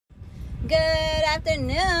Good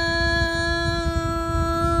afternoon.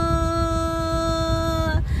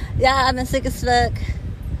 Y'all, I've been sick as fuck.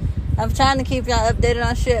 I'm trying to keep y'all updated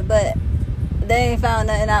on shit, but they ain't found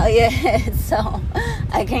nothing out yet. So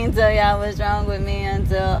I can't tell y'all what's wrong with me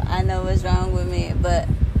until I know what's wrong with me. But,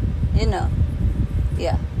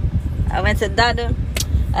 yeah. I went to the doctor.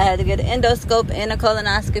 I had to get an endoscope and a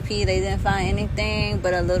colonoscopy. They didn't find anything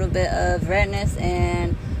but a little bit of redness,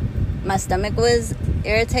 and my stomach was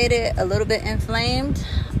irritated, a little bit inflamed,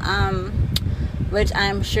 which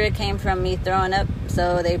I'm sure came from me throwing up.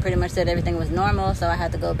 So they pretty much said everything was normal. So I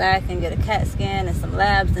had to go back and get a CAT scan and some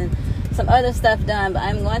labs and some other stuff done. But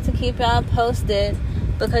I'm going to keep y'all posted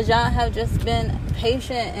because y'all have just been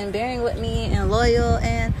patient and bearing with me and loyal,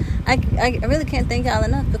 and I really can't thank y'all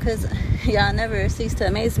enough because y'all never cease to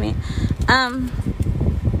amaze me.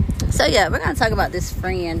 So yeah, we're gonna talk about this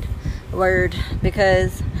friend word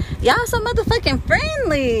because y'all so motherfucking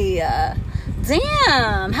friendly.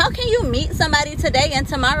 Damn, how can you meet somebody today and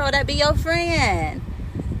tomorrow that be your friend?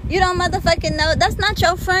 You don't motherfucking know. That's not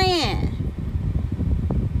your friend.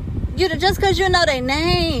 Just because you know their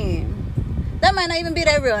name. That might not even be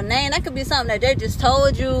their real name. That could be something that they just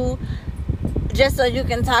told you just so you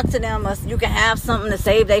can talk to them, or you can have something to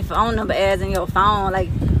save their phone number as in your phone. Like,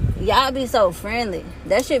 y'all be so friendly.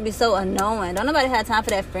 That shit be so annoying. Don't nobody have time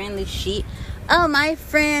for that friendly shit. Oh, my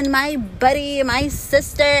friend, my buddy, my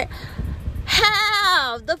sister.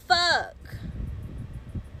 How the fuck?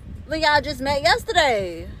 When y'all just met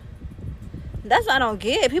yesterday. That's what I don't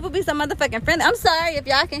get. People be so motherfucking friendly. I'm sorry if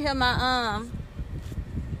y'all can hear my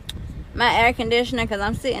air conditioner because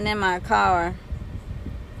I'm sitting in my car.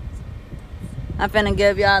 I'm finna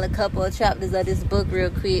give y'all a couple of chapters of this book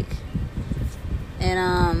real quick.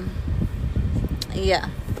 And yeah,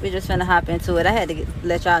 we just finna hop into it. I had to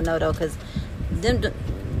let y'all know though, cause them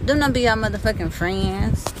don't be y'all motherfucking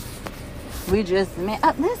friends. We just met.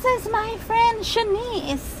 This is my friend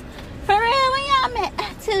Shanice. For real, when y'all met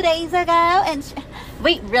 2 days ago, and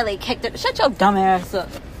we really kicked it. Shut your dumb ass up.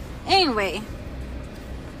 Anyway,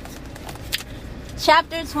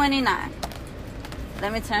 chapter 29.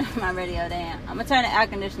 Let me turn my radio down. I'm gonna turn the air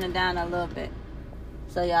conditioner down a little bit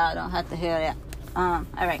so y'all don't have to hear that.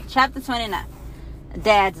 Alright, chapter 29.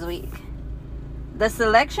 Dad's Week. The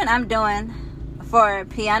selection I'm doing for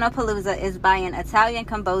Piano Palooza is by an Italian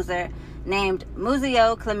composer named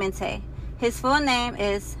Muzio Clemente. His full name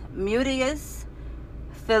is Mutius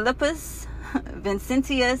Philippus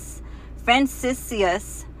Vincentius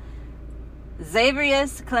Franciscus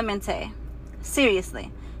Xaverius Clemente.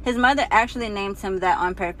 Seriously. His mother actually named him that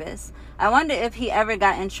on purpose. I wonder if he ever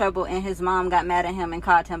got in trouble and his mom got mad at him and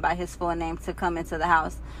called him by his full name to come into the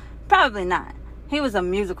house. Probably not. He was a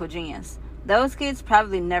musical genius. Those kids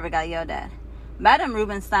probably never got yelled at. Madame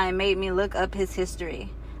Rubenstein made me look up his history.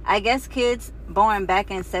 I guess kids born back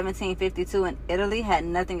in 1752 in Italy had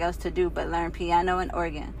nothing else to do but learn piano and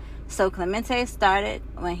organ. So Clemente started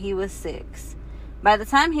when he was 6. By the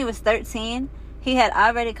time he was 13, he had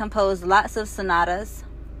already composed lots of sonatas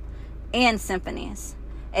and symphonies.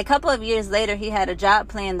 A couple of years later, he had a job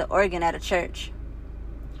playing the organ at a church.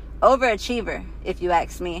 Overachiever, if you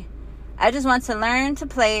ask me. I just want to learn to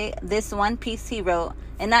play this one piece he wrote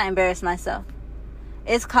and not embarrass myself.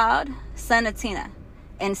 It's called Sonatina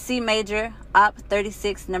in C major, Op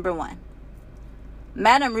 36, number 1.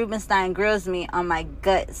 Madame Rubenstein grills me on my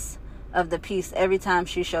guts of the piece every time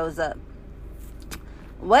she shows up.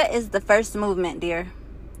 What is the first movement, dear?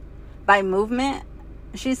 By movement,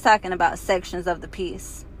 she's talking about sections of the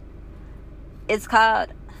piece. It's called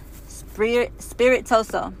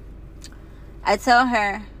Spiritoso. I tell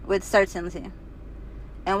her with certainty.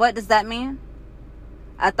 And what does that mean?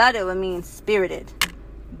 I thought it would mean spirited.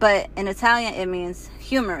 But in Italian, it means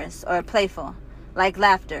humorous or playful. Like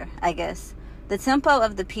laughter, I guess. The tempo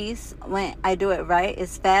of the piece, when I do it right,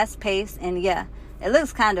 is fast-paced. And yeah, it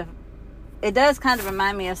does kind of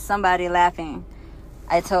remind me of somebody laughing.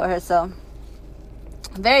 I told her so.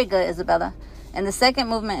 Very good, Isabella. And the second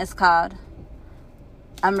movement is called,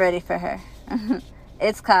 I'm ready for her.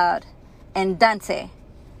 It's called Andante.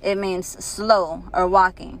 It means slow or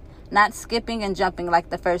walking, not skipping and jumping like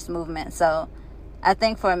the first movement. So I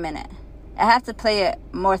think for a minute. I have to play it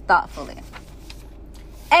more thoughtfully.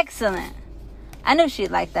 Excellent. I knew she'd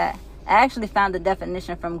like that. I actually found the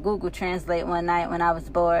definition from Google Translate one night when I was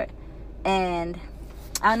bored, and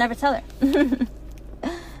I'll never tell her.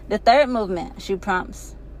 The third movement, she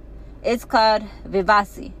prompts. It's called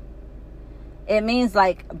Vivaci. It means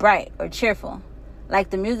like bright or cheerful, like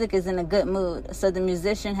the music is in a good mood, so the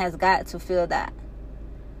musician has got to feel that.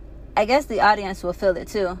 I guess the audience will feel it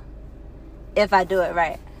too, if I do it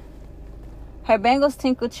right. Her bangles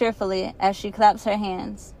tinkle cheerfully as she claps her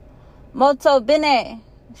hands. Molto bene,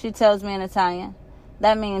 she tells me in Italian.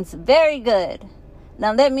 That means very good.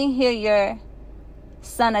 Now let me hear your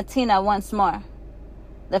sonatina once more.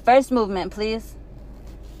 The first movement, please.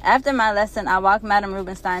 After my lesson, I walk Madame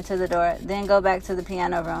Rubenstein to the door, then go back to the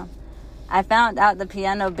piano room. I found out the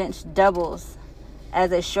piano bench doubles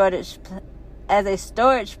as a storage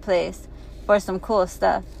place for some cool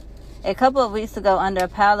stuff. A couple of weeks ago, under a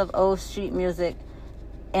pile of old street music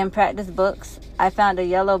and practice books, I found a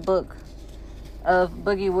yellow book of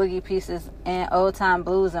boogie-woogie pieces and old-time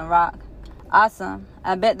blues and rock. Awesome.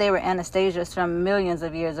 I bet they were Anastasia's from millions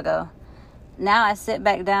of years ago. Now I sit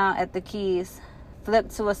back down at the keys, flip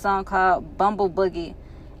to a song called Bumble Boogie,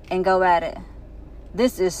 and go at it.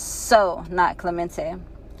 This is so not Clemente.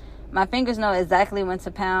 My fingers know exactly when to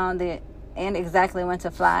pound it and exactly when to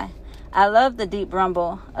fly. I love the deep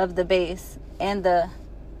rumble of the bass and the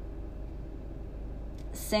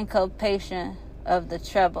syncopation of the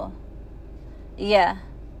treble. Yeah,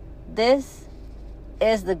 this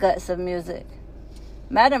is the guts of music.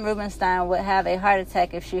 Madame Rubenstein would have a heart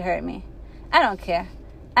attack if she heard me. I don't care.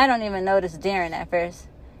 I don't even notice Darren at first.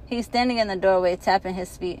 He's standing in the doorway, tapping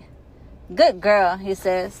his feet. Good girl, he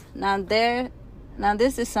says. Now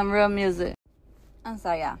this is some real music. I'm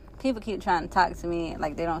sorry, y'all. People keep trying to talk to me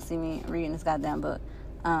like they don't see me reading this goddamn book.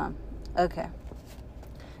 Okay.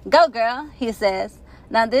 Go, girl, he says.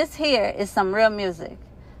 Now this here is some real music.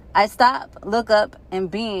 I stop, look up,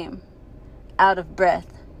 and beam out of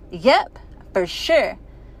breath. Yep, for sure.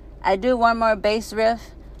 I do one more bass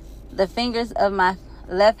riff, the fingers of my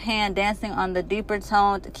left hand dancing on the deeper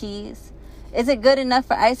toned keys. Is it good enough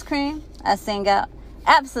for ice cream? I sing out.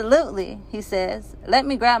 Absolutely, he says. Let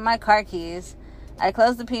me grab my car keys. I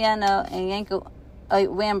close the piano and yank a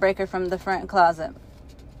windbreaker from the front closet.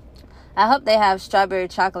 I hope they have strawberry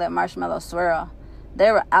chocolate marshmallow swirl.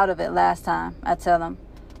 They were out of it last time, I tell him.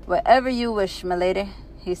 Whatever you wish, milady,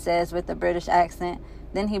 he says with a British accent.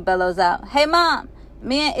 Then he bellows out, Hey, Mom,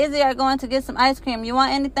 me and Izzy are going to get some ice cream. You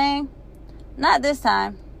want anything? Not this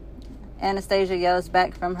time, Anastasia yells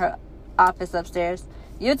back from her office upstairs.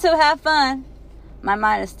 You two have fun. My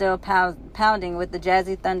mind is still pounding with the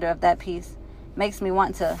jazzy thunder of that piece. Makes me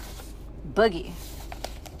want to boogie.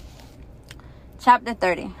 Chapter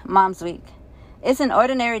 30, Mom's Week. It's an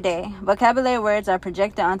ordinary day. Vocabulary words are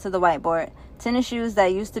projected onto the whiteboard. Tennis shoes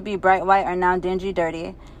that used to be bright white are now dingy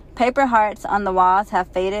dirty. Paper hearts on the walls have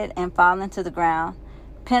faded and fallen to the ground.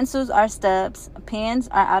 Pencils are stubs. Pens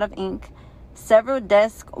are out of ink. Several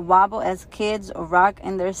desks wobble as kids rock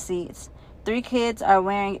in their seats. 3 kids are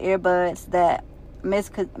wearing earbuds that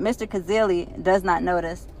Mr. Kazili does not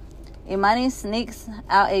notice. Imani sneaks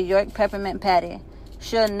out a York peppermint patty.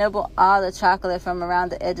 She'll nibble all the chocolate from around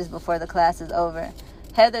the edges before the class is over.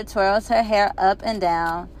 Heather twirls her hair up and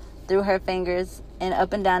down through her fingers and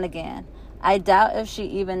up and down again. I doubt if she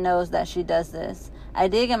even knows that she does this. I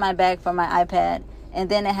dig in my bag for my iPad, and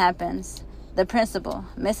then it happens. The principal,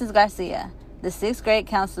 Mrs. Garcia, the 6th grade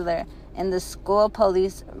counselor, and the school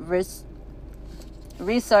police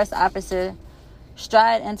resource officer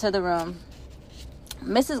stride into the room.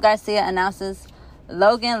 Mrs. Garcia announces,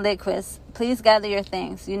 Logan Lidquist, please gather your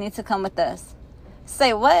things. You need to come with us.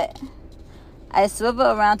 Say what? I swivel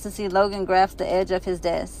around to see Logan grasp the edge of his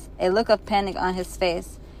desk, a look of panic on his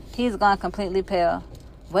face. He's gone completely pale.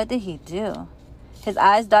 What did he do? His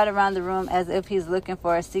eyes dart around the room as if he's looking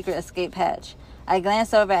for a secret escape hatch. I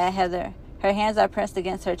glance over at Heather. Her hands are pressed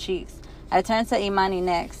against her cheeks. I turn to Imani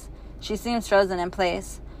next. She seems frozen in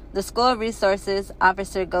place. The school resources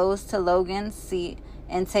officer goes to Logan's seat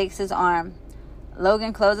and takes his arm.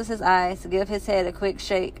 Logan closes his eyes, gives his head a quick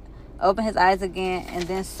shake, opens his eyes again, and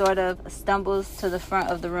then sort of stumbles to the front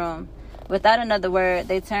of the room. Without another word,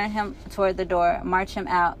 they turn him toward the door, march him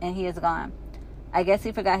out, and he is gone. I guess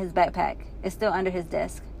he forgot his backpack. It's still under his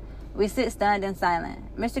desk. We sit stunned and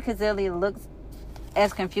silent. Mr. Kazili looks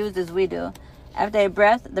as confused as we do. After a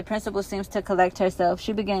breath, the principal seems to collect herself.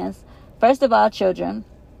 She begins, First of all, children.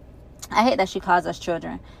 I hate that she calls us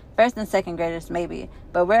children. 1st and 2nd graders, maybe.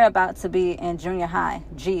 But we're about to be in junior high.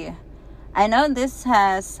 Gee. I know this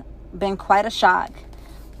has been quite a shock.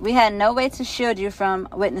 We had no way to shield you from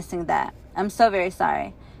witnessing that. I'm so very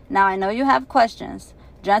sorry. Now I know you have questions.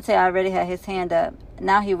 Jonte already had his hand up.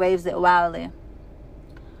 Now he waves it wildly.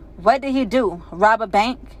 What did he do? Rob a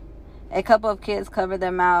bank? A couple of kids cover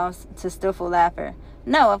their mouths to stifle laughter.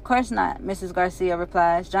 No, of course not, Mrs. Garcia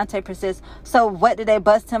replies. Jonte persists. So what did they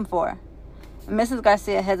bust him for? Mrs.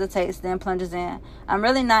 Garcia hesitates, then plunges in. I'm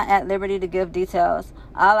really not at liberty to give details.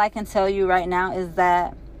 All I can tell you right now is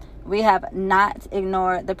that We have not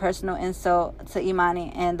ignored the personal insult to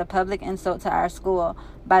Imani and the public insult to our school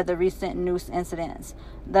by the recent noose incidents.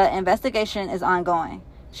 The investigation is ongoing.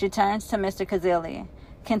 She turns to Mr. Kazili.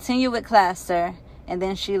 Continue with class, sir. And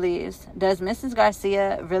then she leaves. Does Mrs.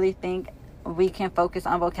 Garcia really think we can focus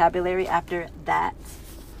on vocabulary after that?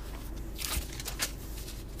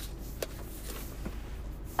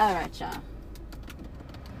 All right, y'all.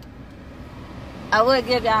 I would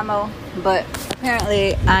give y'all more, but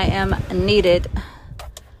apparently I am needed.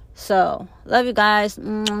 So, love you guys.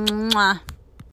 Mwah.